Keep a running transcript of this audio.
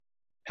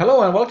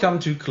Hello and welcome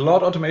to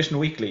Cloud Automation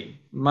Weekly.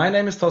 My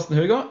name is Thorsten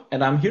Höger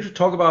and I'm here to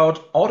talk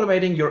about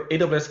automating your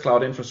AWS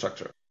cloud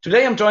infrastructure.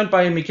 Today I'm joined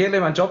by Michele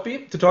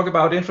Mancioppi to talk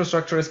about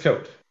infrastructure as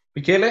code.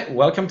 Michele,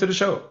 welcome to the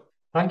show.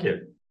 Thank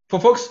you. For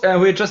folks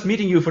who are just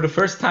meeting you for the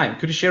first time,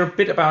 could you share a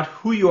bit about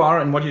who you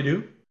are and what you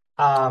do?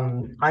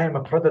 I am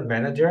a product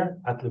manager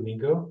at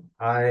Lumigo.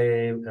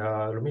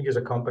 Lumigo is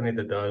a company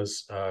that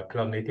does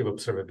cloud native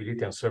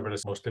observability and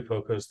serverless, mostly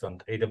focused on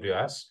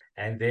AWS.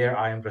 And there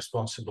I am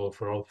responsible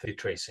for all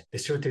distributed tracing.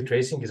 Distributed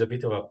tracing is a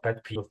bit of a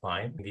pet peeve of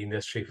mine in the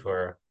industry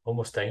for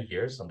almost 10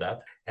 years on that.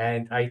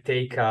 And I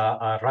take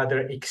a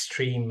rather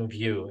extreme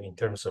view in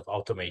terms of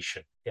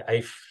automation.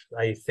 I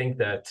think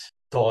that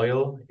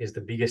toil is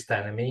the biggest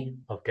enemy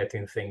of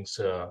getting things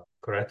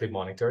correctly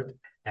monitored.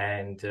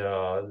 And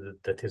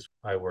that is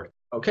I work.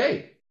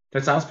 Okay,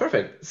 that sounds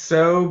perfect.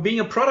 So being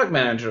a product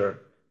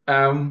manager,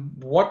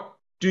 what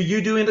do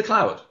you do in the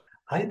cloud?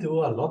 I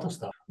do a lot of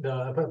stuff.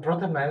 The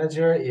product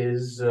manager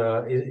is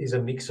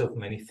a mix of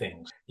many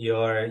things.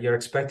 You're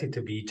expected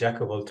to be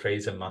jack of all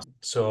trades and master.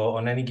 So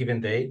on any given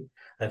day,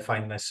 I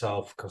find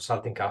myself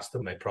consulting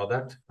custom my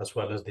product as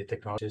well as the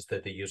technologies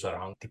that they use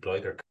around deploy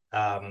their.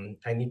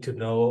 I need to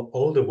know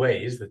all the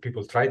ways that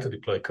people try to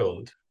deploy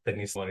code that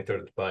needs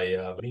monitored by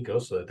Amigo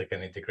so that they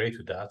can integrate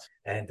with that.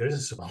 And there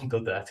is a amount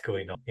of that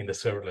going on in the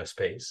serverless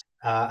space.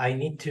 I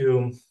need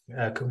to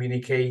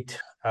communicate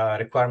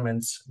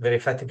requirements very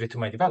effectively to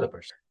my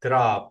developers. There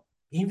are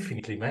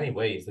infinitely many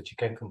ways that you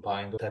can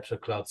combine those types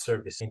of cloud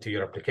service into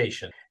your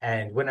application.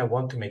 And when I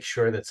want to make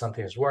sure that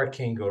something is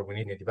working or we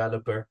need a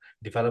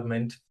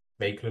development,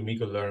 make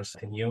Lumigo learn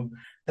something new,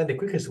 then the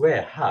quickest way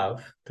I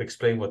have to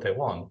explain what I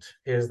want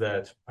is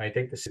that I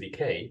take the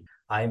CDK,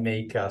 I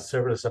make a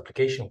serverless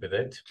application with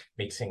it,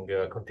 mixing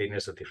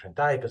containers of different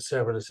types,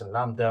 serverless and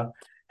Lambda,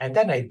 and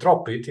then I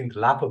drop it in the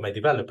lap of my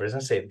developers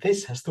and say,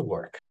 this has to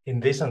work in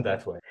this and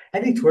that way.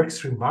 And it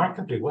works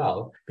remarkably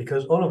well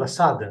because all of a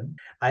sudden,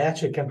 I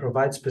actually can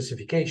provide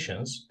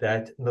specifications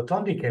that not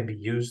only can be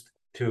used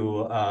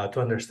to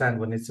understand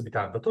what needs to be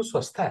done, but also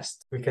as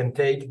tests. We can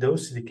take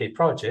those CDK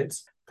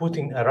projects,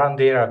 putting around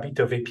there a bit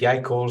of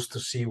API calls to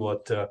see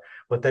what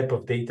type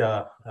of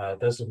data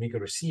does Amigo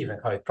receive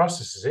and how it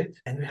processes it.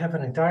 And we have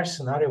an entire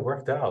scenario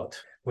worked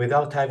out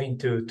without having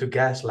to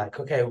guess like,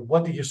 okay,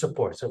 what do you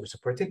support? So we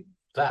supported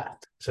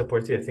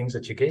the things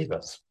that you gave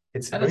us.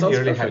 It's And it really, sounds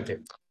really perfect.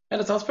 handy.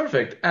 And it sounds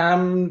perfect.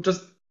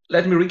 Just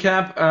let me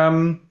recap.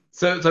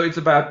 So it's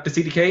about the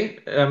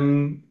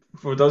CDK.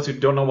 For those who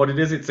don't know what it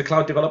is, it's a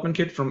cloud development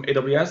kit from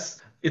AWS.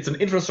 It's an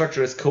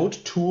infrastructure as code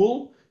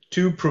tool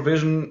to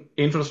provision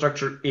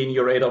infrastructure in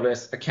your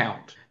AWS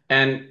account.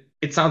 And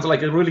it sounds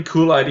like a really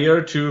cool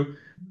idea to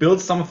build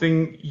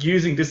something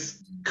using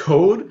this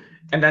code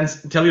and then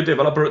tell your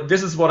developer,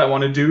 this is what I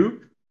want to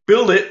do.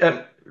 Build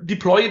it,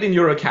 deploy it in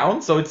your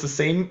account, so it's the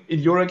same in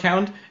your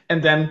account,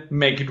 and then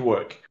make it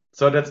work.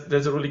 So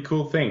that's a really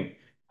cool thing.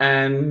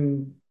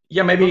 And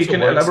yeah, It maybe you also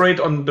can works. elaborate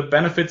on the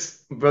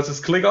benefits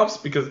versus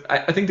ClickOps because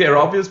I think they're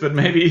obvious, but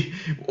maybe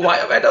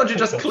why don't you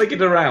just click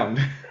it around?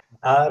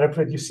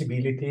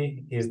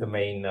 Reproducibility is the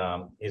main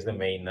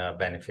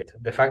benefit.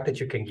 The fact that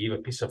you can give a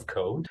piece of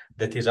code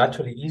that is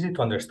actually easy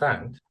to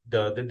understand.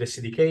 The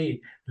CDK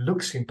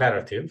looks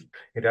imperative.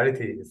 In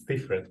reality, it's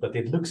different, but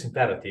it looks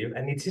imperative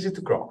and it's easy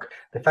to grok.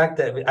 The fact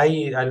that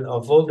I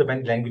of all the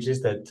many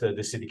languages that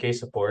the CDK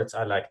supports,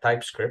 I like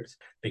TypeScript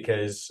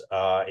because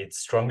it's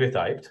strongly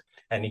typed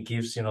and it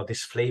gives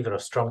this flavor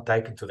of strong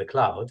typing to the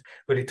cloud,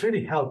 but it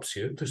really helps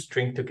you to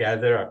string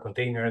together a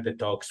container that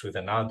talks with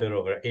another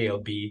over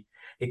ALB.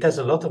 It has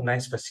a lot of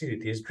nice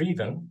facilities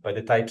driven by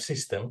the type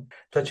system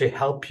to actually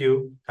help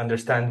you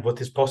understand what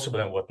is possible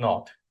and what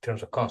not in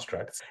terms of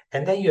constructs.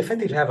 And then you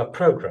effectively have a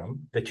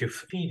program that you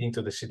feed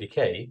into the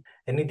CDK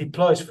and it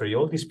deploys for you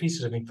all these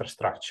pieces of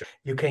infrastructure.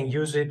 You can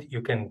use it,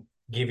 you can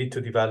give it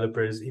to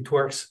developers. It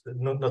works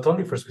not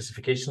only for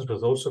specifications,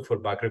 but also for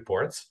bug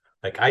reports.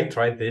 Like I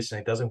tried this and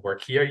it doesn't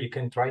work here, you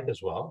can try it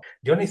as well.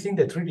 The only thing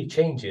that really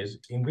changes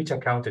in which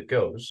account it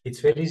goes, it's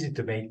very easy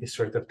to make this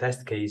sort of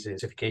test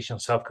cases, specification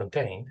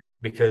self-contained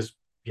because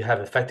you have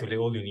effectively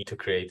all you need to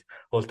create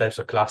all types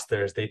of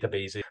clusters,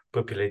 databases,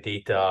 populate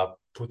data,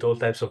 put all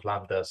types of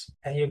lambdas,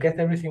 and you get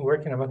everything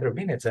working in a matter of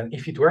minutes. And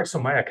if it works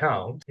on my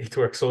account, it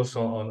works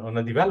also on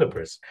a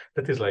developer's.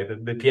 That is like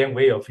the PM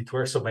way of it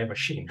works on my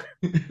machine.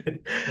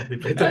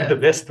 The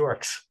best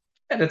works.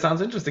 Yeah, that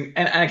sounds interesting.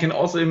 And I can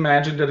also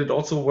imagine that it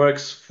also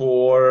works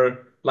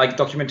for like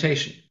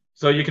documentation.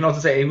 So you can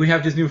also say, hey, we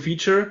have this new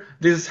feature.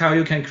 This is how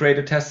you can create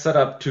a test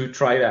setup to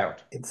try it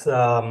out. It's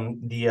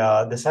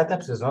the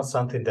setups is not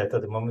something that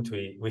at the moment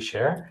we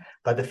share,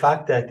 but the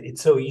fact that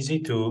it's so easy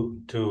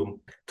to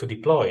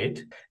deploy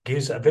it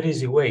gives a very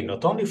easy way,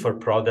 not only for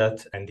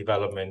product and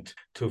development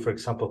to, for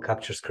example,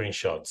 capture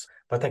screenshots,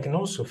 but I can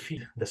also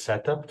feed the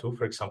setup to,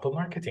 for example,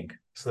 marketing,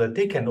 so that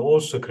they can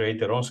also create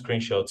their own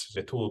screenshots as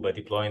a tool by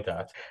deploying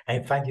that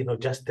and find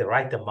just the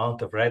right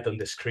amount of red on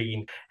the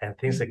screen and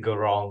things that go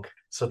wrong,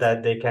 so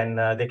that they can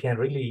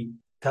really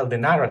tell the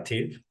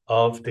narrative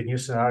of the new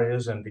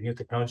scenarios and the new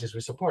technologies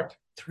we support.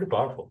 It's really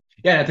powerful.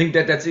 Yeah, I think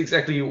that that's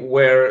exactly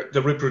where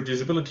the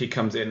reproducibility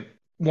comes in.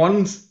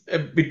 Once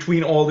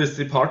between all these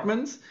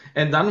departments,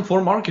 and then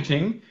for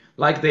marketing,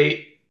 like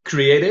they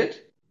create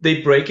it,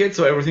 they break it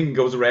so everything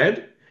goes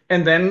red,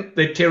 and then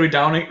they tear it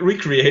down and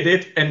recreate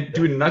it and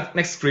do a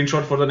next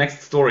screenshot for the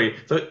next story.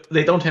 So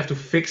they don't have to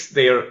fix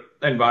their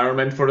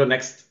environment for the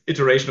next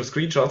iteration of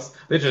screenshots.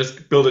 They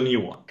just build a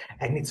new one.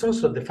 And it's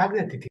also the fact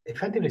that it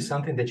effectively is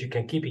something that you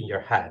can keep in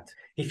your head.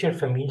 If you're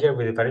familiar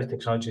with the various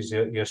technologies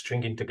you're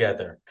stringing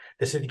together,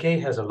 the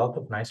CDK has a lot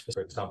of nice,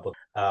 for example,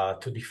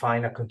 to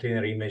define a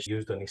container image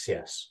used on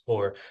ECS,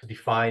 or to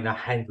define a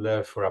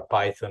handler for a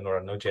Python or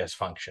a Node.js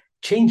function.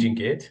 Changing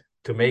it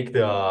to make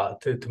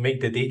to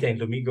make the data in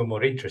Lumigo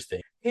more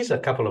interesting is a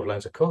couple of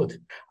lines of code.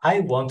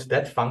 I want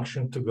that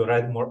function to go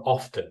red more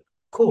often.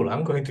 Cool,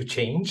 I'm going to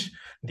change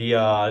the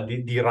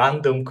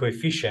random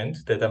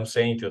coefficient that I'm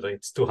saying to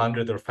it's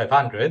 200 or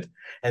 500,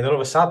 and all of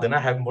a sudden I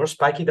have more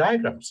spiky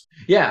diagrams.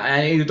 Yeah,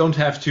 and you don't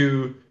have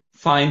to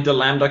find the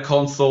Lambda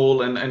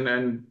console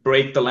and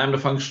break the Lambda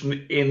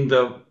function in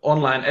the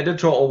online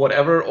editor or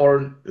whatever,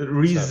 or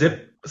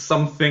rezip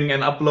something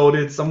and upload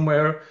it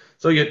somewhere.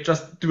 So you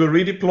just do a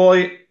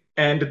redeploy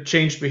and the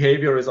changed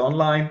behavior is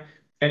online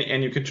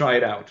and you can try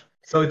it out.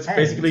 So it's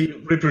basically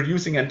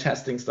reproducing and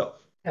testing stuff.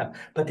 Yeah,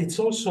 but it's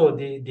also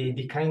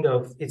the kind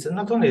of, it's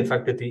not only the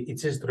fact that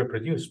it's easy to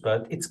reproduce,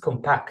 but it's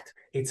compact.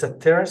 It's a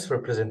terse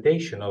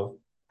representation of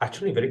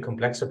actually very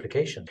complex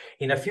application.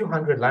 In a few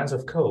hundred lines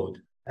of code,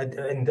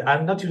 and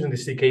I'm not using the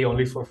CK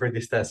only for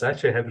this test. I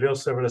actually have real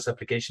serverless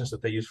applications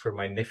that I use for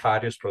my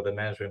nefarious product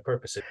management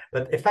purposes.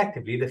 But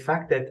effectively, the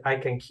fact that I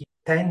can keep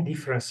 10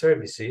 different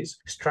services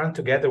strung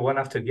together one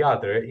after the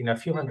other in a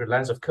few hundred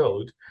lines of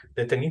code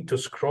that I need to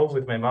scroll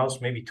with my mouse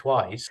maybe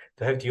twice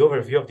to have the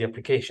overview of the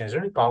application is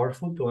really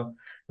powerful to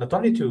not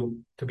only to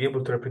be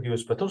able to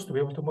reproduce, but also to be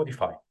able to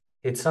modify.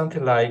 It's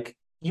something like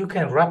you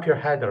can wrap your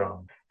head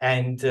around.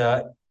 And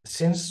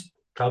since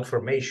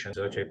CloudFormation,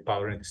 actually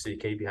powering the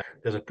CDK behind,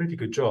 does a pretty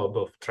good job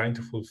of trying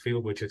to fulfill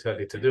what you tell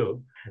it to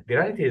do. The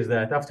reality is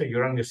that after you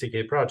run your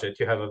CDK project,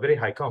 you have a very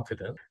high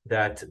confidence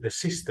that the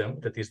system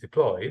that is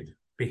deployed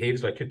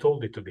behaves like you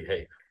told it to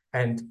behave.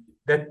 And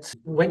that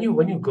when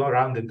you go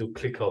around and do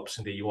ClickOps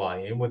in the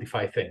UI and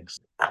modify things,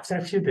 after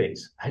a few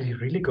days, are you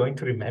really going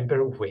to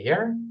remember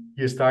where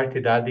you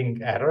started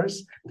adding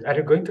errors? Are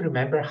you going to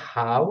remember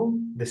how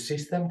the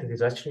system that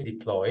is actually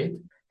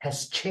deployed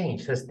has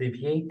changed, has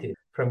deviated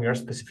from your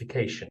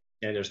specification?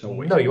 Yeah, there's no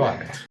way. No, you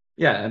aren't.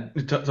 Yeah,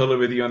 totally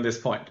with you on this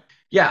point.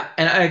 Yeah,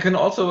 and I can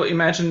also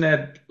imagine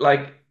that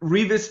like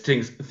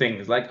revisiting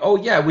things like, oh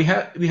yeah, we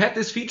had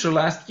this feature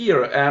last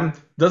year.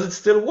 Does it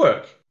still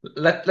work?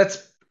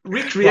 Let's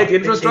recreate the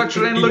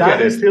infrastructure and look at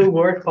it. Does it still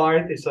work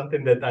part is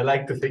something that I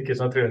like to think is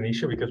not really an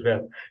issue because we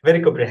have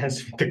very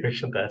comprehensive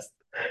integration tests.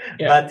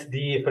 Yeah. But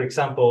for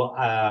example,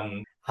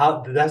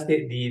 how does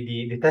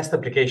the test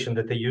application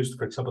that they used,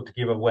 for example, to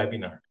give a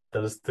webinar,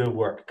 does it still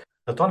work?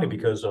 Not only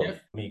because of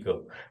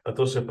Migo, but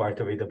also part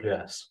of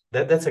AWS.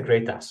 That's a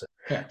great asset.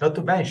 Yeah. Not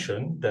to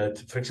mention that,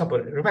 for example,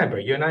 remember,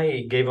 you and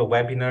I gave a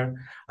webinar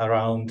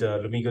around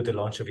Lumigo, the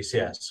launch of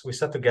ECS. We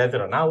sat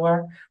together an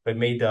hour, we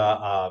made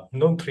a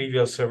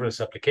non-trivial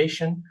serverless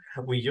application.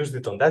 We used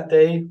it on that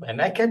day, and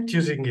I kept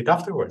using it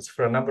afterwards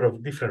for a number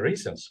of different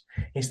reasons.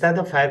 Instead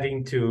of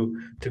having to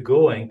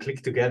go and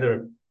click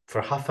together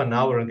for half an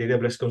hour on the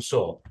AWS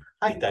console,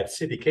 I typed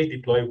CDK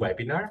deploy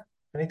webinar,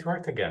 and it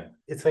worked again.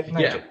 It's like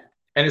magic. Yeah.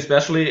 And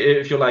especially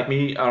if you, like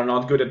me, are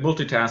not good at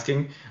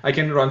multitasking, I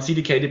can run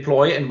CDK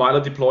deploy, and while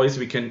it deploys,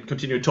 we can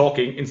continue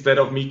talking instead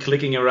of me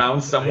clicking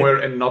around somewhere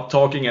and not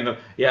talking. And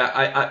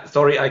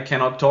sorry, I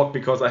cannot talk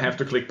because I have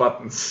to click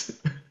buttons.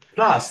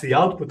 Plus, the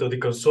output of the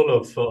console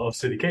of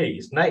CDK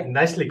is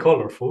nicely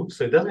colorful,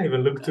 so it doesn't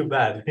even look too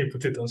bad when you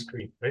put it on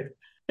screen, right?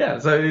 Yeah,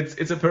 so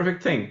it's a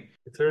perfect thing.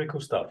 It's very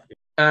cool stuff.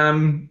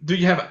 Do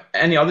you have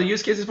any other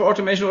use cases for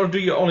automation, or do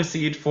you only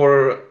see it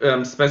for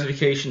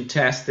specification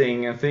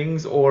testing and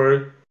things,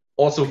 or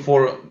also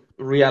for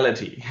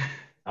reality?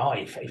 Oh,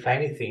 if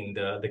anything,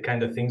 the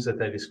kind of things that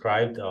I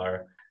described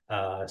are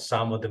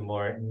some of the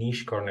more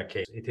niche corner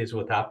cases. It is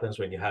what happens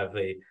when you have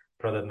a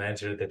product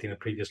manager that in a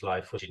previous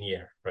life was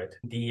engineer, right?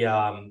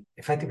 The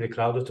effectively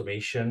cloud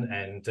automation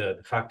and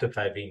the fact of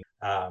having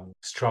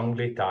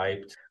strongly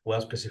typed,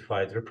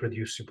 well-specified,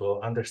 reproducible,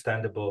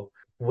 understandable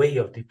way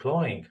of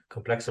deploying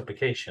complex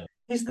applications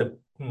is the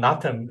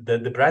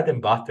bread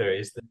and butter,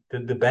 is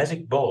the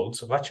basic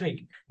bolts of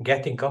actually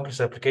getting complex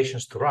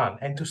applications to run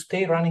and to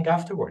stay running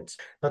afterwards.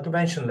 Not to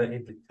mention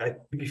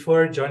that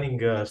before joining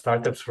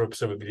startups for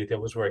observability, I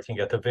was working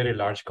at a very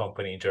large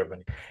company in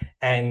Germany,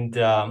 and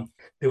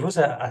there was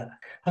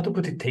how to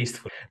put it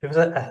tastefully, there was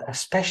a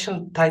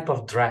special type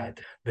of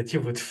dread that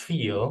you would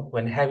feel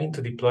when having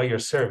to deploy your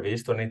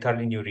service to an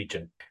entirely new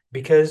region,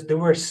 because there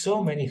were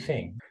so many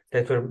things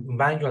that were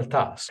manual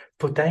tasks,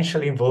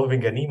 potentially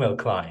involving an email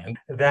client,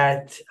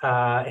 that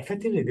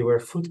effectively they were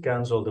foot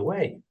guns all the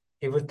way.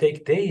 It would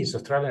take days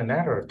of trial and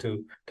error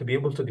to be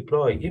able to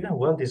deploy even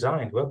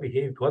well-designed,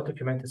 well-behaved,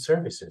 well-documented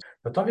services,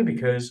 not only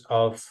because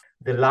of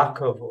the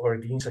lack of or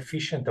the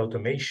insufficient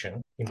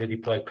automation in the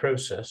deploy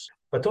process,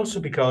 but also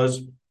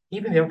because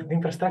even the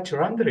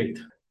infrastructure under it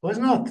was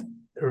not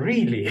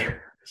really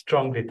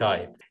strongly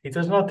typed. It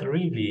was not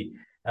really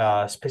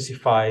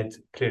specified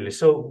clearly.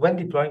 So when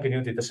deploying a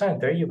new data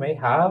center, you may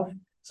have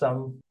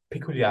some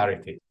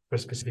peculiarity for a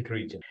specific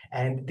region.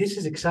 And this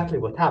is exactly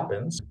what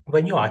happens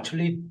when you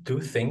actually do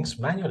things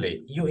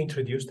manually. You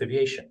introduce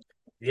deviation.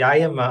 I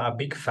am a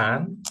big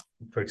fan,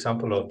 for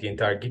example, of the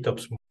entire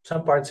GitOps.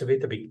 Some parts of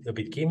it a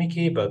bit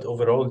gimmicky, but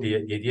overall the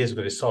idea is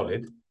very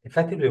solid.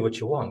 Effectively, what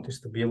you want is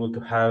to be able to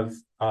have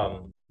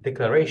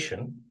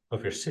declaration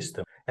of your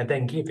system and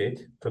then give it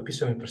to a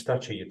piece of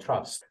infrastructure you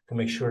trust to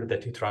make sure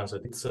that it runs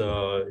it. It's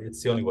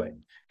the only way.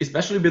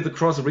 Especially with the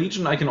cross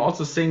region, I can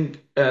also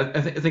think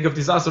of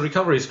disaster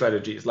recovery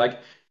strategies. Like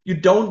you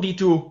don't need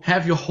to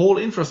have your whole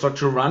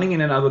infrastructure running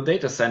in another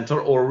data center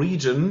or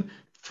region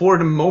for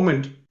the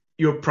moment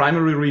your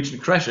primary region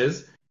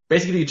crashes.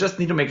 Basically, you just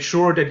need to make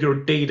sure that your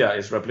data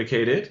is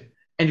replicated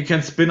and you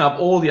can spin up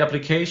all the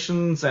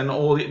applications and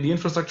all the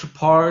infrastructure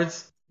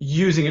parts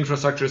using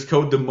infrastructure as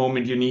code the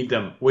moment you need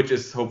them, which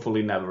is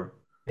hopefully never.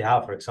 Yeah,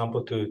 for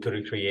example, to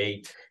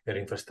recreate your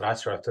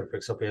infrastructure after, for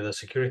example, you had a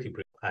security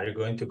breach. Are you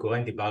going to go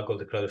and debug all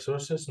the cloud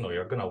resources? No,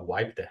 you're going to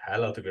wipe the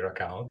hell out of your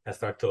account and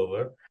start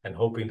over and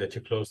hoping that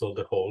you closed all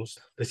the holes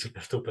that you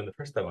left open the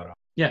first time around.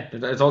 Yeah,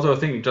 that's also a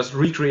thing. Just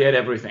recreate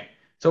everything.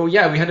 So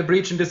yeah, we had a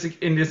breach in this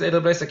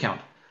AWS account.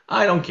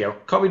 I don't care.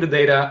 Copy the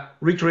data,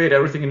 recreate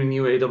everything in a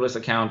new AWS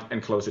account,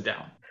 and close it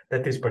down.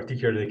 That is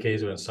particularly the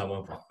case when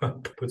someone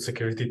puts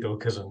security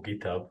tokens on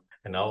GitHub,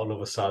 and now all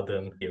of a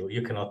sudden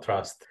you cannot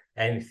trust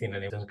anything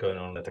that's going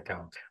on that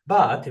account.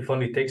 But if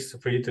only it takes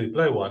for you to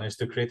deploy one is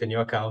to create a new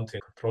account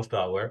in Control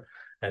Tower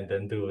and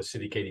then do a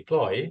CDK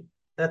deploy,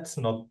 that's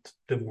not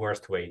the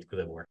worst way to do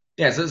the work.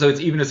 Yeah, so it's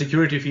even a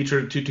security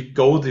feature to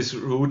go this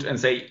route and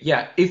say,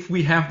 yeah, if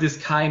we have this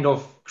kind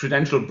of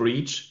credential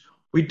breach,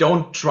 we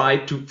don't try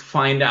to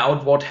find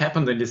out what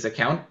happened in this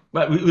account,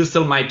 but we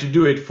still might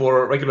do it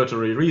for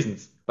regulatory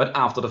reasons, but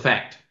after the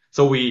fact.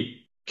 So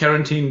we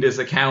quarantine this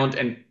account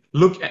and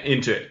look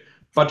into it.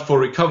 But for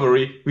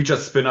recovery, we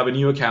just spin up a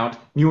new account,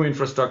 new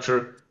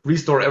infrastructure,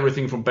 restore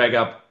everything from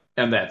backup,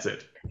 and that's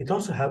it. It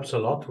also helps a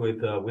lot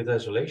with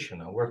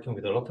isolation. I'm working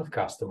with a lot of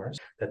customers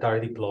that are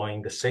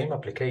deploying the same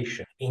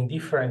application in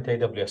different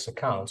AWS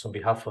accounts on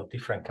behalf of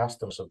different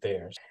customers of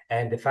theirs.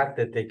 And the fact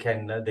that they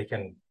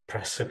can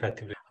press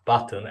effectively a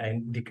button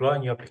and deploy a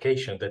new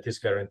application that is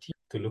guaranteed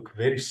to look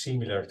very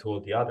similar to all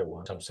the other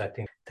ones, I'm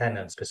setting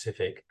tenant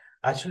specific,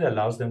 actually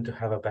allows them to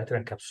have a better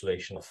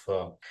encapsulation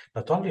of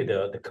not only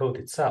the code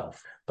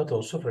itself, but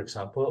also, for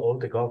example, all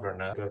the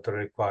governance,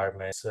 regulatory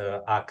requirements,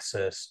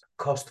 access,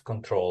 cost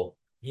control.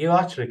 You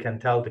actually can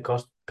tell the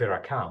cost per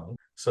account.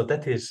 So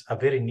that is a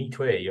very neat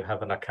way. You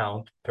have an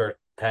account per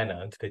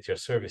tenant that you're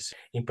servicing.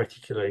 In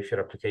particular, if your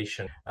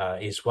application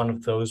is one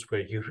of those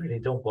where you really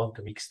don't want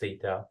to mix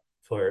data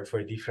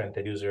for different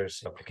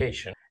users'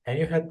 application. And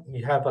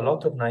you have a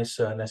lot of nice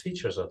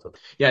features out of it.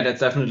 Yeah, that's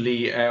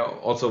definitely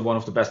also one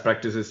of the best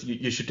practices.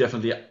 You should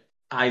definitely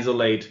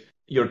isolate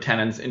your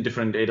tenants in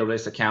different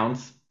AWS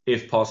accounts,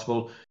 if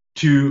possible,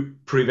 to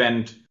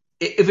prevent,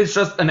 if it's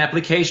just an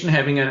application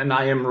having an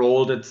IAM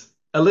role that's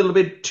a little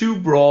bit too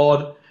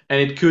broad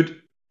and it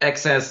could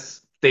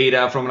access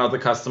data from another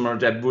customer,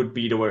 that would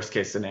be the worst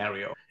case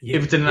scenario.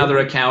 If it's in another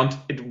account,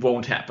 it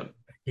won't happen.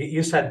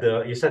 You said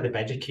the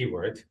magic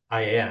keyword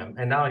IAM,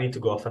 and now I need to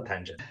go off a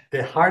tangent.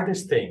 The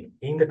hardest thing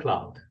in the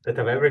cloud that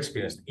I've ever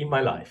experienced in my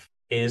life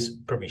is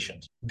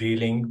permissions,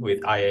 dealing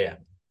with IAM.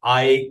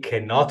 I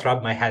cannot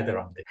wrap my head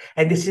around it.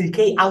 And the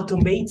CDK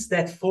automates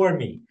that for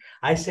me.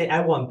 I say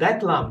I want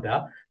that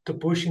Lambda to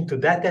push into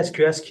that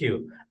SQS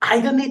queue. I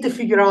don't need to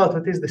figure out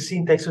what is the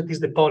syntax, what is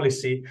the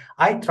policy.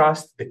 I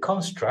trust the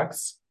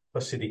constructs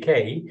of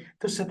CDK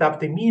to set up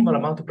the minimal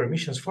amount of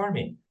permissions for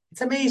me. It's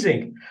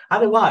amazing.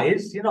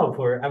 Otherwise,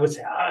 I would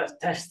say,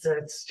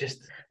 it's just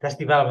test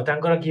development.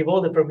 I'm going to give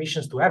all the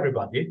permissions to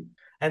everybody.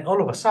 And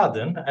all of a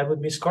sudden, I would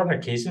miss corner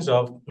cases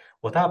of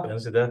what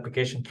happens if the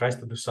application tries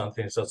to do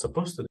something it's not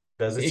supposed to do.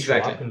 Does it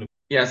exactly. show up?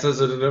 Yeah, so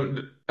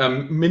the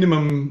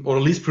minimum or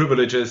least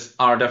privileges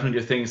are definitely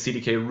a thing.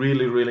 CDK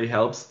really, really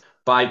helps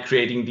by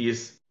creating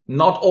these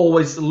not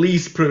always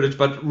least privileged,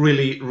 but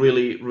really,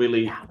 really,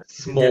 really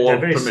small they're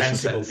very permission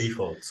sensible sets.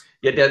 defaults.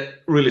 Yeah, they're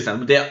really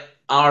sensible. There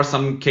are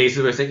some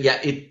cases where I say, yeah,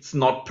 it's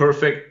not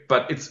perfect,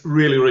 but it's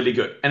really, really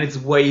good. And it's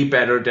way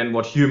better than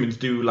what humans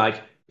do,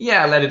 like,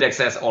 yeah, let it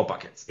access all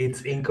buckets.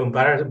 It's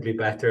incomparably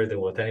better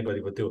than what anybody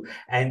would do.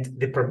 And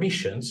the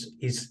permissions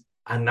it's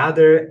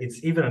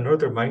even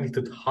another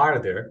magnitude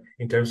harder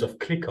in terms of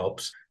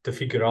ClickOps to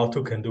figure out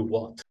who can do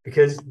what.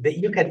 Because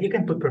you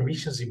can put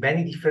permissions in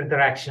many different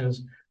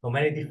directions or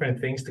many different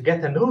things to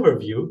get an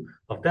overview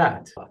of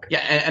that. Yeah,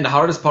 and the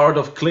hardest part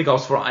of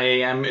ClickOps for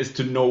IAM is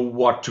to know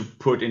what to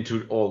put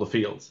into all the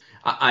fields.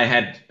 I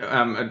had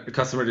a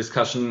customer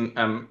discussion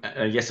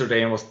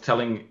yesterday and was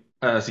telling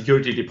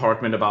security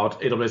department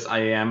about AWS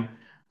IAM,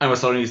 I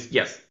was telling you,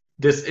 yes,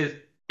 this is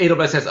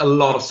AWS has a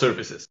lot of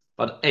services,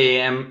 but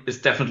IAM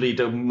is definitely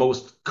the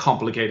most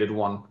complicated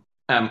one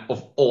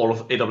of all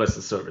of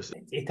AWS's services.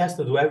 It has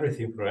to do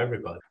everything for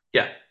everybody.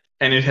 Yeah,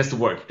 and it has to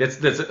work. That's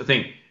the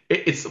thing.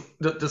 It's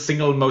the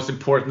single most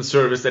important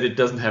service that it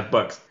doesn't have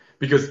bugs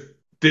because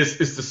this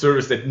is the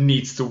service that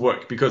needs to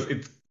work because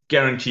it's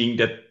guaranteeing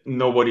that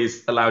nobody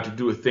is allowed to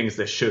do things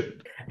they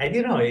shouldn't. And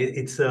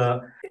it's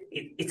a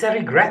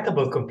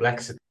regrettable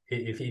complexity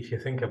if you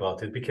think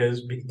about it,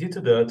 because due to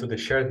the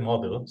shared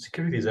model,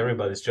 security is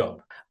everybody's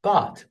job.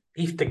 But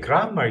if the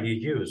grammar you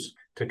use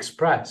to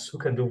express who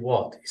can do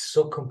what is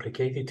so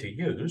complicated to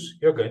use,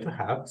 you're going to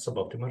have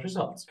suboptimal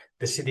results.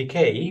 The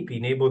CDK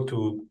being able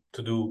to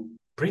do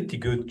pretty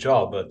good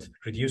job at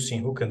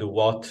reducing who can do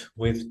what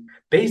with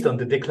based on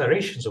the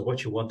declarations of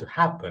what you want to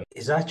happen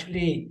is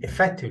actually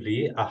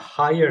effectively a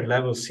higher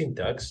level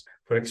syntax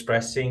for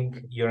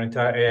expressing your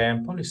entire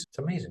AM policy. It's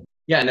amazing.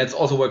 Yeah, and that's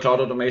also where cloud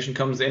automation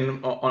comes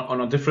in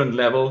on a different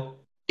level.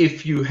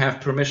 If you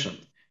have permission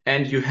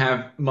and you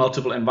have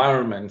multiple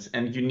environments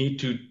and you need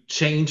to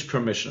change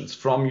permissions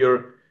from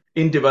your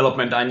in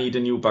development, I need a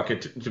new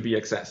bucket to be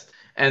accessed.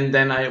 And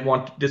then I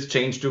want this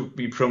change to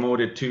be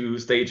promoted to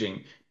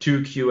staging,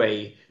 to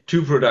QA,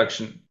 to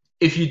production.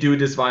 If you do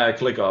this via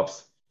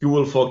ClickOps, you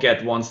will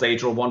forget one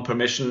stage or one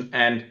permission.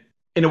 And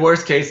in the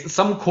worst case,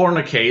 some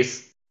corner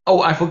case,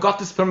 oh, I forgot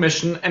this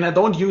permission and I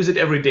don't use it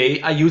every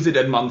day. I use it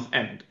at month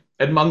end.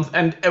 At month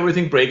end,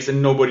 everything breaks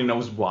and nobody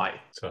knows why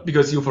So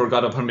because you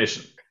forgot a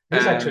permission.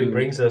 this actually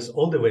brings us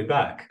all the way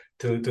back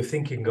to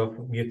thinking of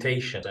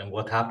mutations and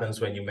what happens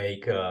when you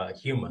make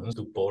humans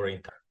do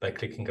boring by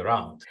clicking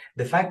around.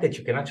 The fact that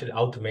you can actually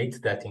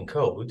automate that in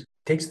code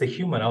takes the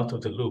human out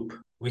of the loop,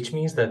 which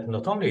means that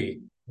not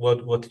only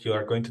what you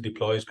are going to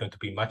deploy is going to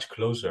be much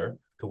closer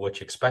to what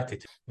you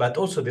expected, but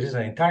also there is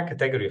an entire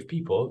category of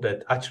people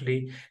that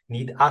actually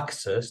need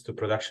access to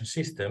production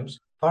systems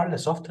far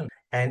less often.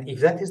 And if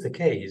that is the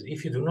case,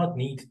 if you do not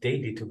need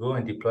daily to go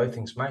and deploy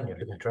things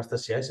manually, you can trust the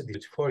CI/CD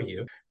for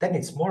you, then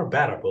it's more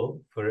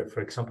bearable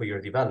for example,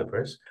 your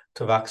developers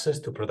to have access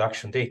to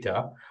production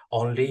data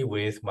only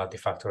with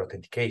multi-factor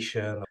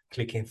authentication,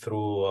 clicking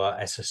through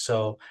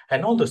SSO,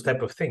 and all those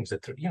type of things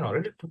that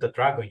really put a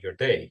drag on your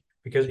day.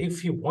 Because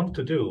if you want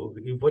to do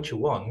what you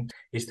want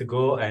is to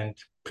go and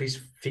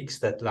please fix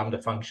that Lambda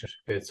function.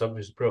 It's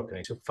obviously broken.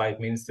 It took 5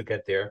 minutes to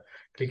get there,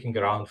 clicking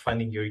around,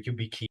 finding your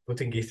YubiKey,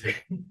 putting it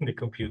in the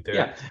computer.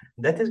 Yeah.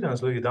 That is going to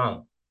slow you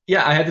down.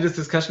 Yeah, I had this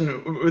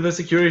discussion with the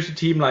security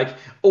team like,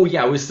 oh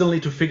yeah, we still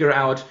need to figure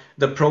out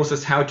the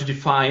process, how to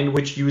define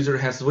which user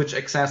has which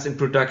access in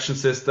production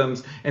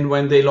systems and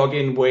when they log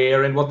in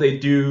where and what they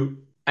do.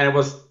 And it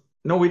was,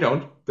 no, we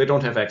don't. They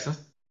don't have access.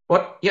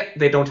 What? Yeah,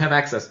 they don't have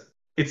access.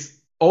 It's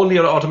only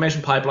an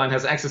automation pipeline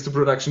has access to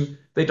production.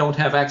 They don't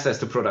have access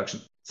to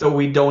production. So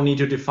we don't need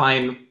to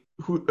define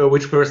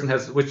which person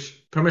has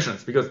which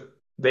permissions because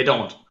they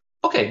don't.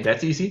 Okay,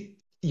 that's easy.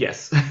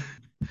 Yes.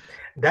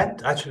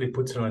 That actually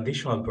puts an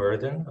additional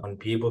burden on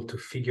being able to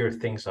figure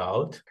things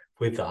out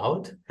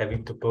without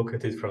having to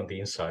pocket it from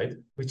the inside,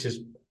 which is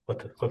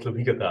what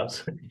Lumiga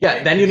does.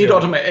 Yeah, then you need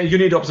you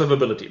need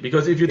observability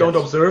because if you don't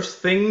Yes. observe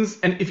things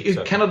and if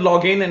you cannot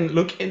log in and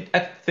look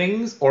at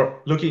things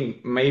or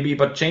looking maybe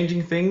but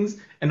changing things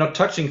and not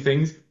touching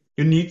things,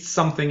 you need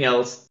something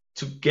else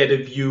to get a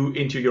view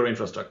into your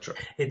infrastructure.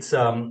 It's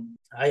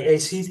I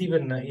see it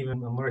even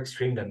more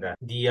extreme than that.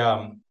 The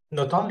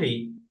not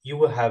only you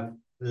will have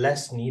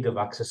less need of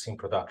accessing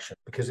production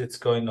because it's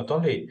going not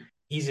only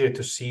easier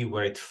to see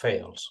where it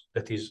fails,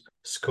 that is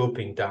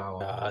scoping down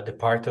the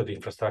part of the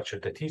infrastructure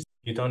that is,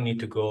 you don't need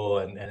to go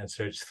and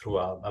search through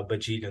a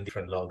bajillion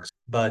different logs,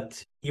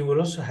 but you will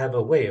also have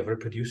a way of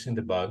reproducing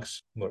the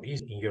bugs more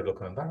easily in your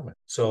local environment.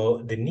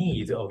 So the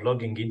need of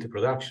logging into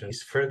production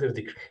is further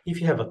decreased. If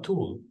you have a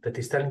tool that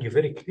is telling you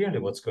very clearly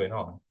what's going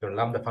on, your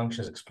Lambda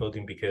function is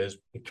exploding because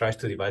it tries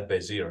to divide by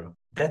zero.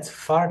 That's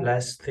far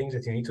less things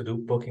that you need to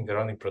do poking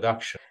around in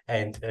production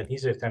and an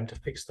easier time to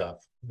fix stuff.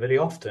 Very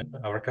often,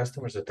 our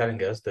customers are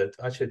telling us that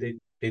actually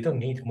they don't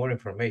need more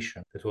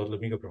information that what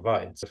Lumigo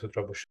provides to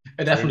troubleshoot.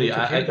 Definitely,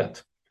 To hear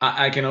that.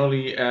 I can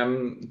only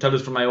tell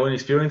this from my own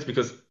experience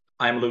because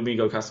I'm a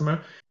Lumigo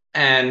customer.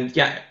 And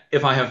yeah,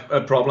 if I have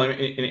a problem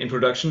in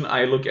production,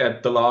 I look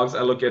at the logs,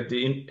 I look at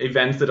the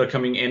events that are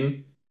coming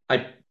in.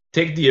 I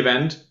take the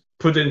event,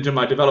 put it into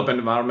my development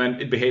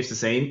environment. It behaves the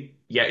same.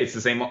 Yeah, it's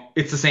the same.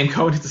 It's the same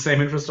code. It's the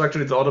same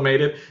infrastructure. It's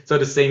automated. So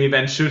the same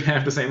event should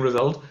have the same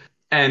result.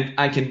 And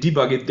I can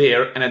debug it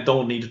there, and I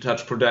don't need to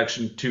touch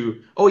production to,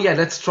 oh yeah,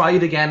 let's try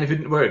it again if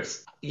it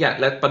works.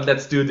 Yeah, but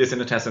let's do this in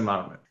a test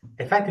environment.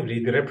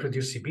 Effectively, the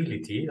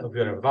reproducibility of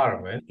your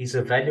environment is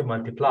a value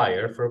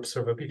multiplier for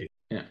observability.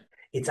 Yeah.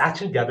 It's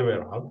actually the other way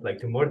around. Like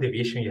the more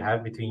deviation you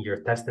have between your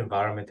test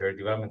environment or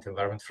development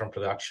environment from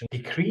production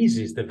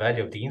decreases the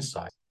value of the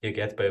insight you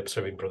get by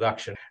observing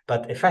production.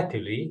 But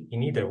effectively,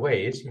 in either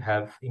ways, you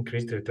have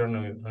increased return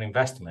on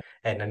investment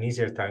and an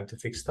easier time to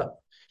fix stuff.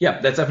 Yeah,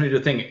 that's definitely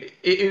the thing.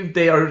 If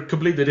they are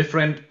completely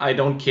different, I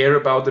don't care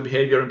about the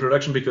behavior in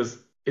production because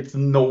it's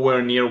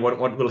nowhere near what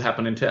will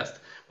happen in test.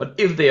 But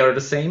if they are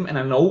the same and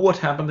I know what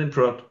happened in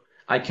prod,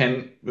 I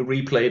can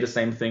replay the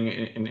same thing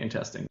in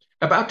testing.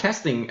 About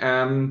testing,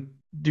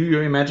 do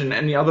you imagine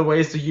any other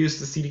ways to use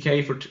the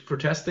CDK for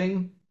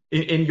testing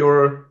in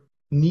your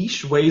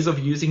niche ways of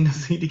using the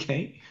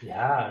CDK?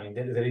 Yeah, I mean,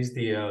 there is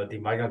the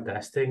manual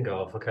testing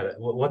of, okay,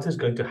 what is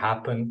going to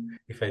happen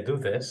if I do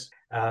this?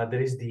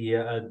 There is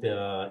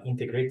the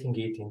integrating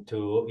it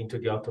into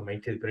the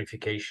automated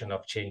verification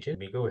of changes.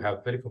 We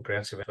have very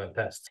comprehensive end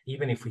tests.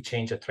 Even if we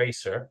change a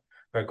tracer,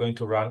 we're going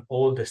to run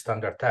all the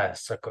standard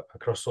tests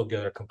across all the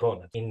other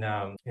components.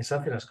 In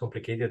something as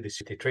complicated as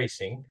city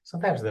tracing,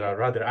 sometimes there are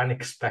rather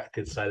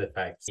unexpected side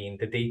effects in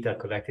the data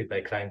collected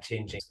by client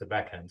changing the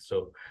backend.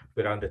 So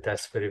we run the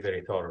tests very,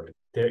 very thoroughly.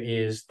 There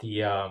is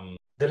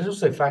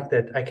also the fact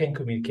that I can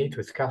communicate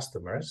with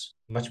customers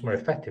much more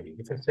effectively.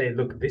 If I say,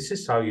 look, this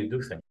is how you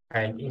do things.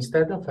 And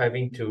instead of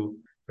having to,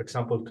 for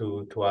example,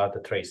 to add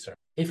a tracer,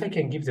 if I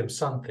can give them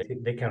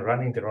something, they can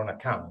run in their own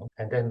account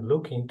and then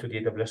look into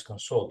the AWS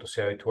console to see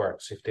how it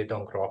works. If they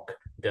don't grok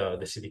the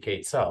CDK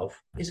itself,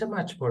 it's a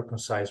much more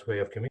concise way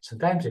of communicating.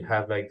 Sometimes you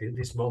have like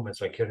these moments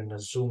like you're in a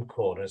Zoom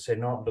call and say,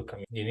 no, look, I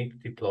mean, you need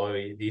to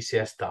deploy the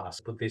ECS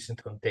task, put this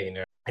into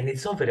container. And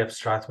it's all very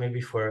abstract, maybe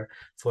for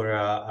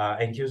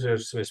end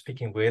users we're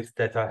speaking with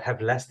that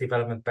have less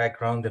development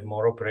background and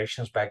more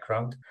operations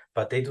background,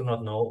 but they do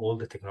not know all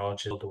the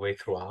technology all the way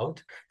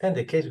throughout. Then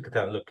the case we could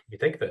tell, look, you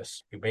take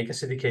this, you make a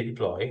CDK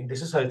deploy,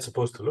 this is how it's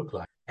supposed to look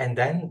like. And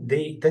then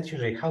that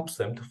usually helps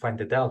them to find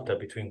the delta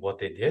between what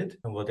they did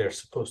and what they're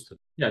supposed to do.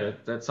 Yeah,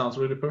 that sounds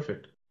really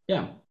perfect.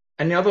 Yeah.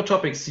 Any other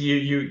topics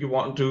you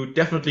want to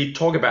definitely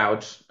talk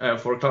about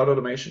for cloud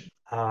automation?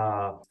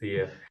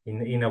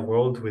 In a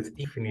world with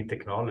infinite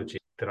technology,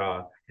 there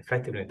are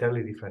effectively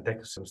entirely different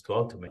ecosystems to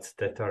automate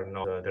that are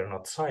not they're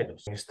not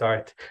silos. When you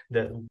start,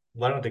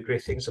 one of the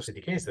great things of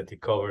CDK is that it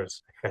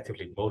covers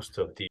effectively most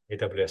of the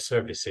AWS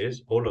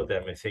services, all of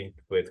them, I think,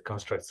 with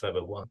constructs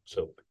level 1,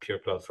 so pure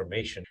cloud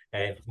formation,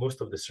 and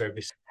most of the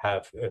services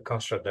have a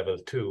construct level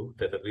 2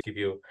 that at least give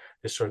you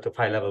this sort of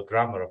high-level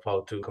grammar of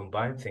how to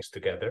combine things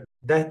together.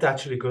 That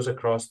actually goes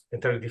across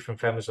entirely different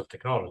families of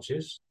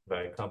technologies.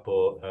 For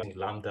example,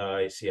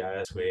 Lambda,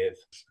 ACIS with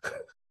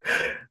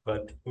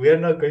but we are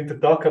not going to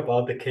talk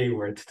about the K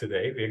word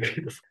today.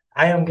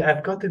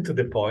 I've gotten to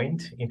the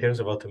point in terms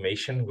of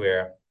automation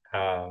where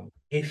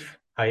if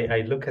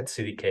I look at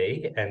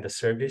CDK and the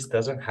service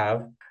doesn't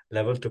have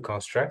level 2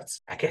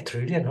 constructs, I get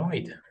really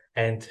annoyed.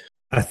 And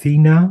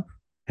Athena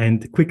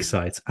and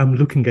QuickSites, I'm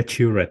looking at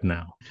you right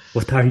now.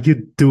 What are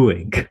you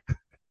doing?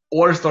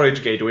 Or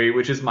storage gateway,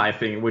 which is my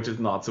thing, which is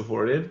not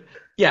supported.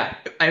 Yeah,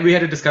 and we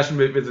had a discussion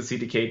with the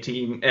CDK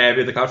team,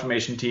 with the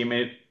CloudFormation team,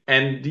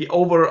 and the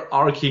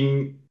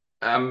overarching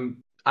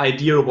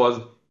idea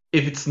was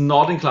if it's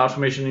not in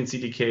CloudFormation in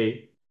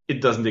CDK,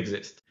 it doesn't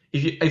exist.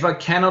 If I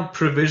cannot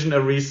provision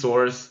a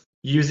resource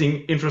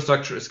using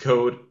infrastructure as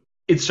code,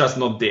 it's just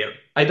not there.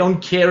 I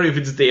don't care if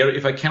it's there.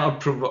 If I cannot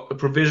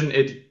provision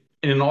it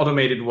in an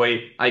automated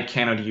way, I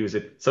cannot use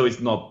it. So it's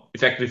not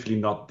effectively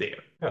not there.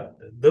 Yeah,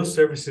 those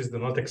services do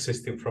not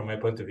exist from my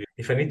point of view.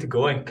 If I need to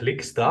go and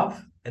click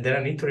stuff, and then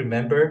I need to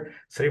remember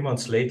 3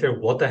 months later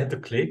what I had to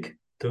click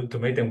to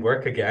make them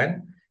work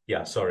again,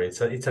 yeah, sorry,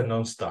 it's a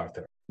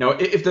non-starter. Now,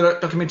 if the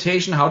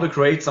documentation how to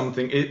create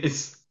something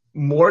is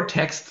more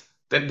text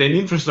than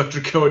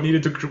infrastructure code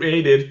needed to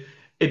create it,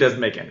 it doesn't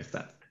make any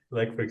sense.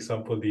 Like, for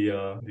example,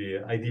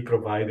 the ID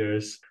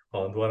providers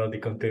on one of the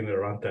container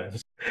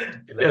runtimes.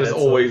 There's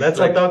always let's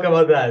not talk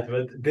about that,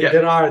 but Yeah.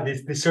 there are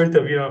these sort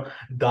of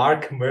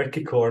dark,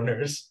 murky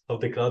corners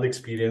of the cloud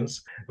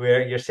experience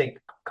where you're saying,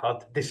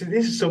 God, this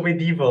is so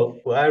medieval.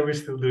 Why are we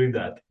still doing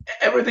that?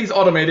 Everything's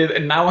automated,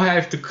 and now I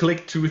have to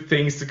click 2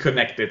 things to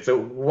connect it. So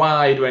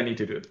why do I need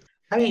to do it?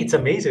 I mean, it's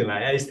amazing.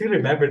 I still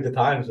remember the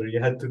times where you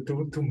had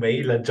to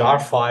mail a jar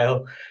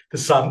file to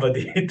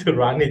somebody to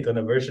run it on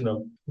a version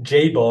of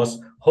JBoss,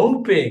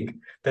 hoping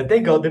that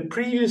they got the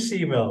previous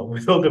email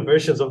with all the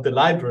versions of the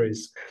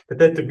libraries that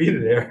had to be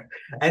there.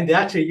 And they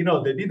actually,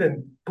 they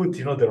didn't put,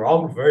 the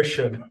wrong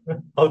version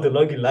of the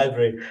login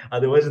library.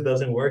 Otherwise, it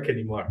doesn't work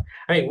anymore.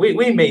 I mean,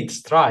 we made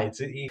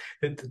strides.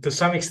 To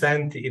some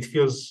extent, it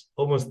feels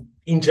almost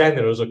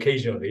ingenuous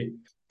occasionally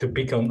to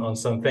pick on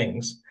some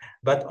things.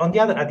 But at the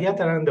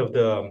other end of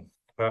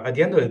at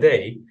the end of the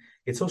day,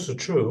 it's also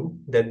true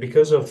that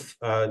because of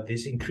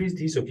this increased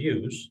ease of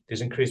use,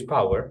 this increased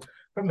power,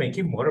 we're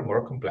making more and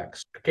more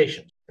complex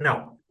applications.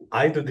 Now,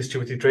 I do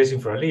distributed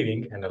tracing for a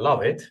living, and I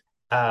love it.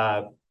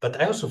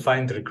 But I also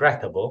find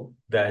regrettable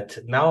that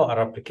now our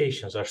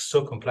applications are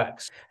so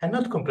complex, and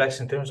not complex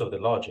in terms of the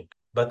logic,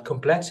 but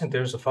complex in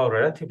terms of how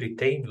relatively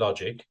tame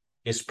logic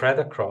is spread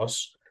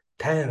across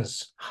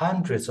tens,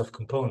 hundreds of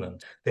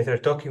components that are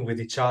talking with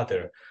each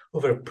other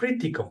over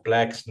pretty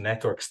complex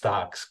network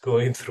stacks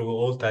going through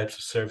all types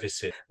of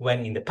services,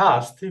 when in the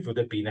past it would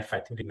have been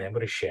effectively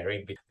memory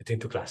sharing between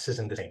two classes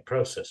in the same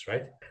process,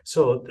 right?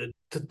 So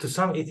to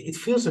some, it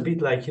feels a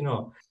bit like,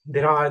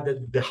 there are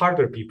the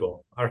hardware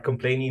people are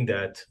complaining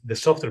that the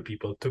software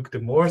people took the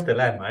Moore's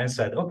dilemma and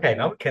said, okay,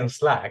 now we can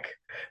slack.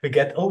 We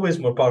get always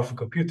more powerful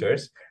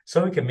computers,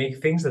 so we can make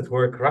things that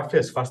work roughly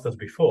as fast as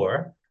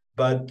before,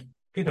 but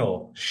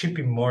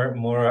shipping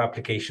more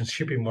applications,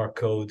 shipping more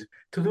code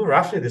to do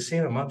roughly the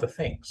same amount of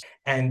things.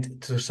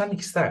 And to some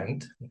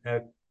extent,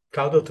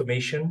 cloud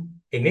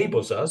automation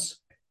enables us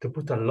to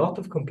put a lot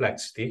of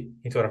complexity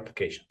into our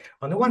application.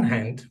 On the one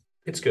hand,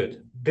 it's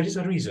good. There is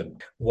a reason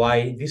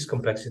why this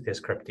complexity has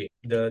crept in.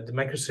 The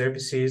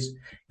microservices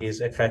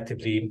is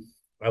effectively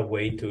a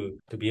way to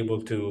be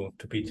able to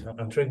beat,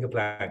 I'm drawing a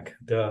blank,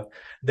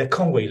 the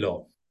Conway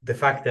law, the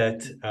fact that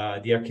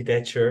the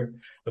architecture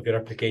of your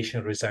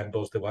application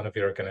resembles the one of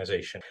your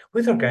organization.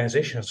 With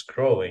organizations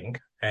growing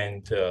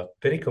and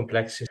very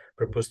complex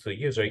proposed to the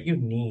user, you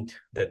need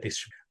that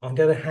distribution. On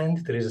the other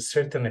hand, there is a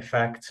certain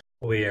effect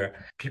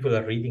where people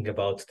are reading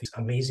about these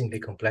amazingly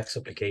complex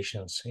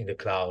applications in the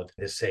cloud.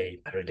 They say,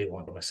 I really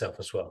want it myself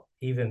as well.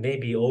 Even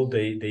maybe all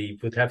they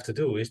would have to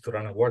do is to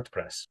run a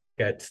WordPress,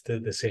 get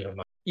the same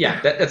amount.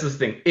 Yeah, that's the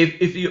thing.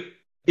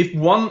 If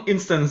one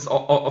instance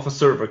of a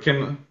server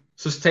can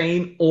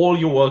sustain all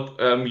your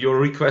work, your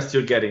requests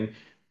you're getting,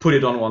 put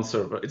it on one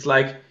server. It's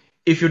like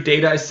if your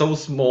data is so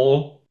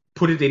small,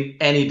 put it in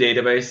any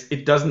database.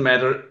 It doesn't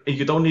matter.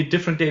 You don't need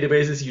different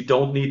databases. You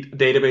don't need a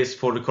database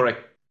for the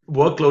correct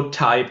workload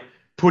type.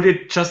 Put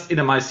it just in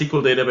a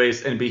MySQL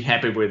database and be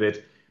happy with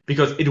it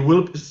because it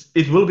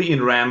will be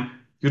in RAM.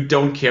 You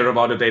don't care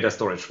about a data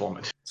storage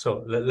format.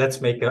 So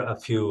let's make a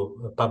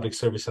few public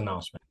service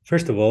announcements.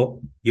 First of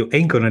all, you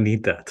ain't gonna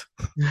need that.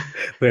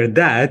 Where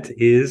that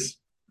is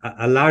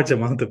a large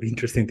amount of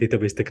interesting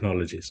database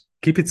technologies.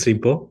 Keep it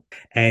simple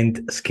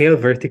and scale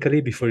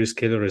vertically before you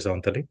scale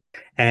horizontally.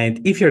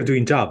 And if you're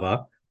doing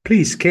Java,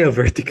 please scale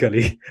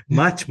vertically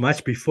much,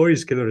 much before you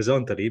scale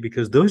horizontally,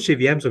 because those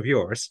JVMs of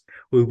yours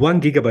with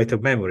 1 GB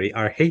of memory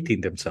are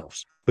hating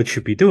themselves. What you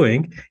should be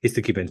doing is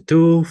to keep in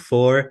 2,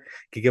 4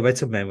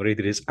 GB of memory.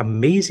 There is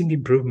amazing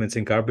improvements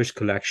in garbage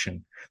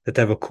collection that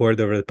have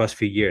occurred over the past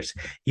few years.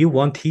 You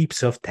want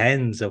heaps of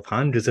tens of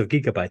hundreds of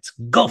gigabytes,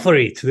 go for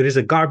it. There is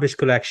a garbage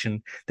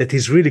collection that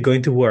is really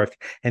going to work,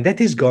 and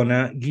that is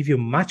gonna give you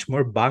much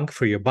more bang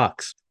for your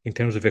bucks in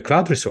terms of your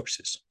cloud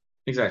resources.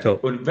 Exactly.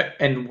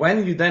 And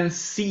when you then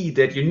see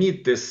that you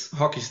need this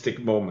hockey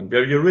stick moment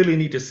where you really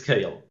need to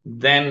scale,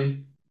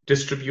 then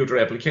distribute your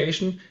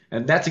application.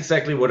 And that's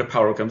exactly where the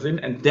power comes in.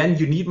 And then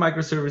you need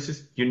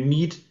microservices, you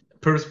need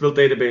purpose-built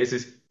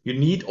databases, you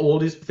need all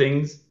these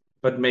things,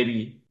 but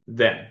maybe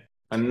then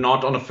and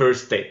not on a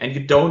first day. And you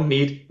don't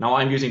need, now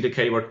I'm using the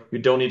K word, you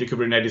don't need a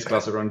Kubernetes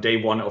cluster on day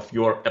one of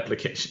your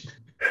application.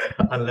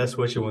 Unless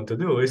what you want to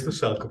do is to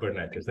sell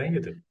Kubernetes, then you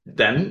do.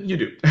 Then you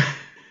do.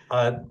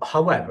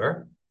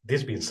 However,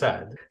 this being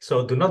said,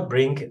 so do not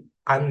bring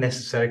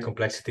unnecessary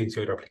complexity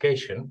into your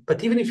application.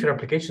 But even if your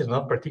application is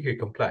not particularly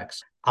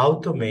complex,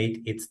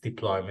 automate its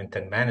deployment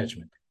and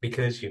management,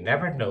 because you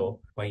never know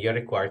when you're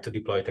required to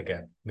deploy it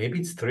again. Maybe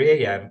it's 3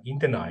 a.m. in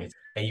the night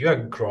and you are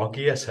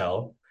groggy as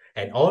hell,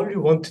 and all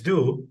you want to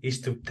do is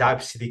to type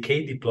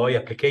CDK deploy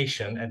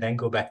application and then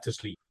go back to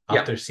sleep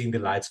after seeing the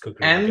lights go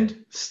green. And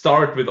again.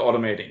 Start with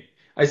automating.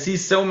 I see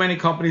so many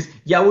companies,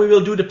 we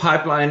will do the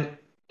pipeline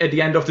at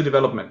the end of the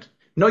development.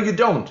 No, you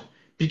don't.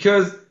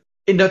 Because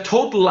in the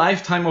total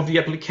lifetime of the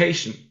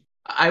application,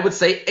 I would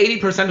say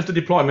 80% of the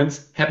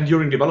deployments happen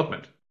during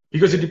development.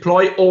 Because you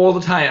deploy all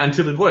the time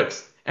until it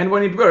works. And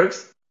when it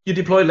works, you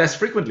deploy less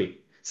frequently.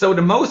 So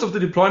the most of the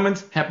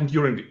deployments happen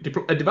during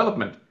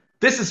development.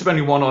 This is when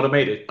you want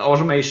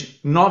automation,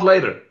 not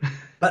later.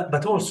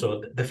 But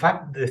also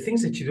the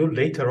things that you do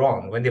later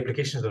on when the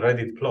application is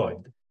already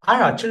deployed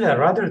are actually a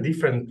rather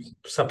different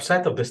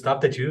subset of the stuff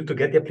that you do to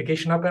get the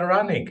application up and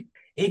running.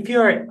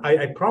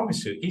 I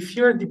promise you, if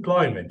your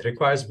deployment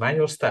requires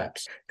manual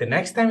steps, the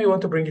next time you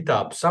want to bring it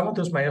up, some of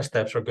those manual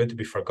steps are going to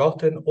be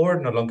forgotten or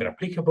no longer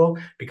applicable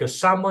because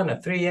someone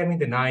at 3 a.m. in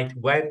the night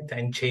went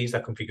and changed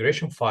a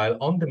configuration file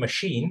on the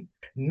machine.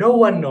 No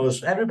one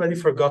knows. Everybody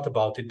forgot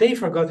about it. They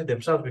forgot it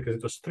themselves because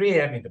it was 3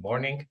 a.m. in the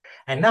morning.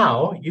 And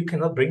now you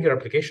cannot bring your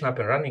application up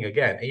and running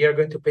again. And you're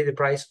going to pay the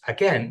price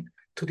again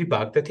to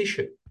debug that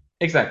issue.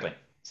 Exactly.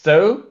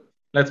 So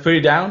let's put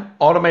it down,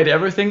 automate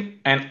everything,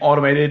 and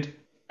automate it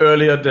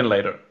earlier than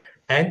later.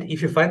 And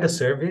if you find a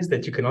service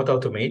that you cannot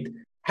automate,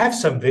 have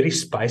some very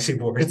spicy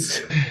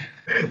words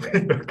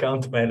with your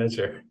account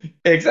manager.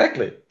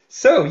 Exactly.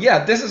 So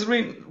this is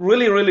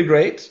really, really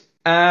great.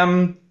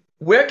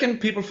 Where can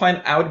people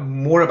find out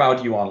more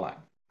about you online?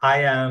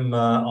 I am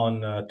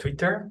on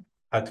Twitter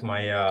at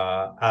my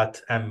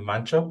at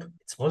Mancioppi.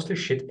 It's mostly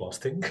shit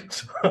posting,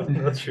 so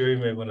I'm not sure you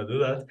may want to do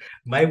that.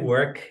 My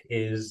work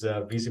is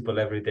visible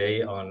every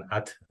day on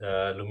at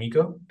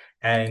Lumigo,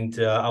 and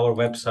our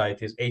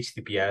website is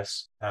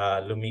https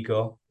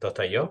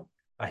lumigo.io.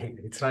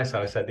 It's nice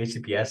how I said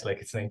HTTPS like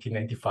it's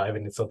 1995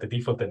 and it's not the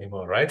default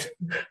anymore, right?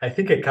 I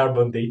think I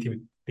carbon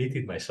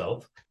dated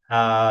myself.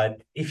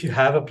 If you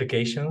have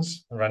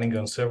applications running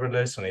on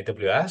serverless on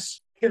AWS,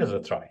 give us a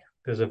try.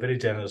 There's a very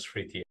generous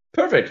free tier.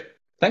 Perfect.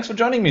 Thanks for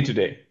joining me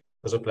today.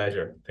 It was a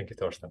pleasure. Thank you,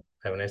 Thorsten.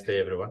 Have a nice day,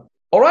 everyone.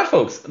 All right,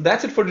 folks,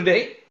 that's it for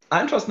today.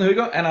 I'm Thorsten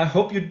Höger, and I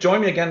hope you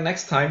join me again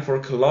next time for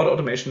Cloud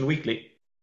Automation Weekly.